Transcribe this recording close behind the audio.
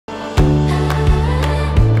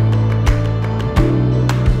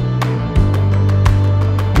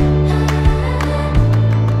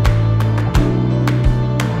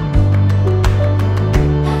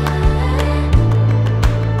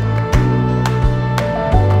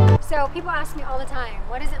So people ask me all the time,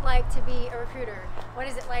 what is it like to be a recruiter? What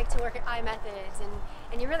is it like to work at iMethods?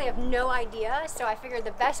 And you really have no idea, so I figured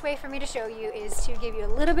the best way for me to show you is to give you a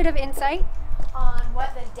little bit of insight on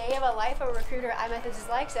what the day of a life of a recruiter at iMethods is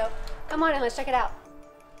like. So come on and let's check it out.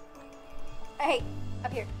 Hey,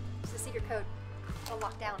 up here, it's the secret code. It'll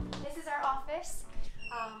lock down. This is our office.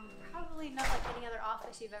 Probably not like any other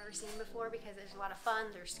office you've ever seen before because there's a lot of fun.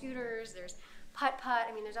 There's scooters, there's putt-putt.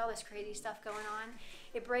 I mean, there's all this crazy stuff going on.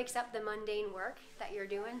 It breaks up the mundane work that you're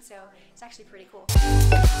doing, so it's actually pretty cool. So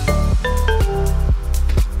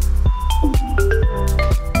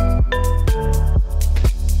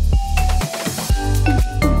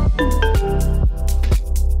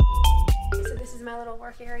this is my little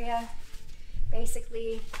work area.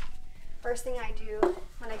 Basically, first thing I do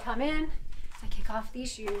when I come in, I kick off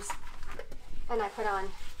these shoes and I put on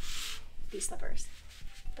these slippers.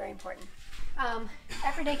 Very important.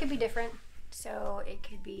 Every day could be different. So it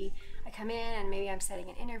could be I come in and maybe I'm setting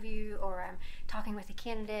an interview, or I'm talking with a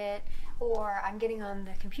candidate, or I'm getting on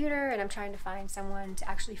the computer and I'm trying to find someone to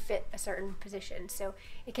actually fit a certain position. So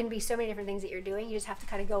it can be so many different things that you're doing. You just have to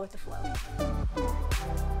kind of go with the flow.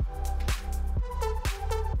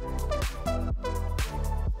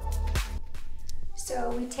 So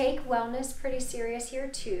we take wellness pretty serious here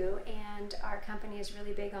too, and our company is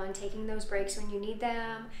really big on taking those breaks when you need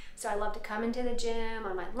them. So I love to come into the gym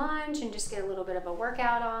on my lunch and just get a little bit of a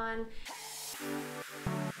workout on.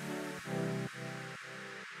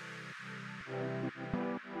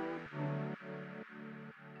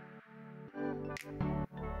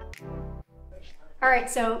 All right,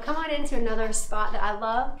 so come on into another spot that I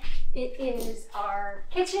love. It is our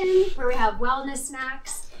kitchen where we have wellness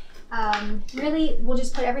snacks. Really, we'll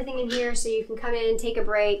just put everything in here so you can come in and take a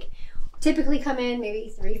break. Typically come in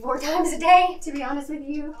maybe 3-4 times a day, to be honest with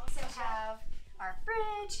you. We also have our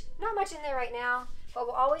fridge. Not much in there right now, but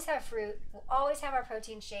we'll always have fruit. We'll always have our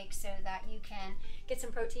protein shakes so that you can get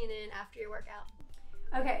some protein in after your workout.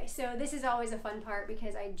 Okay, so this is always a fun part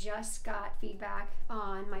because I just got feedback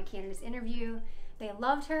on my candidate's interview. They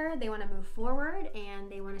loved her, they want to move forward,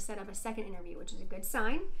 and they want to set up a second interview, which is a good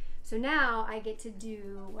sign. So now I get to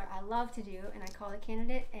do what I love to do, and I call the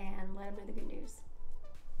candidate and let them know the good news.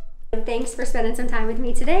 Thanks for spending some time with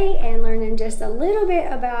me today and learning just a little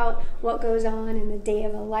bit about what goes on in the day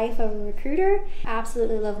of a life of a recruiter. I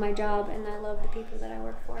absolutely love my job, and I love the people that I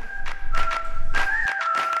work for.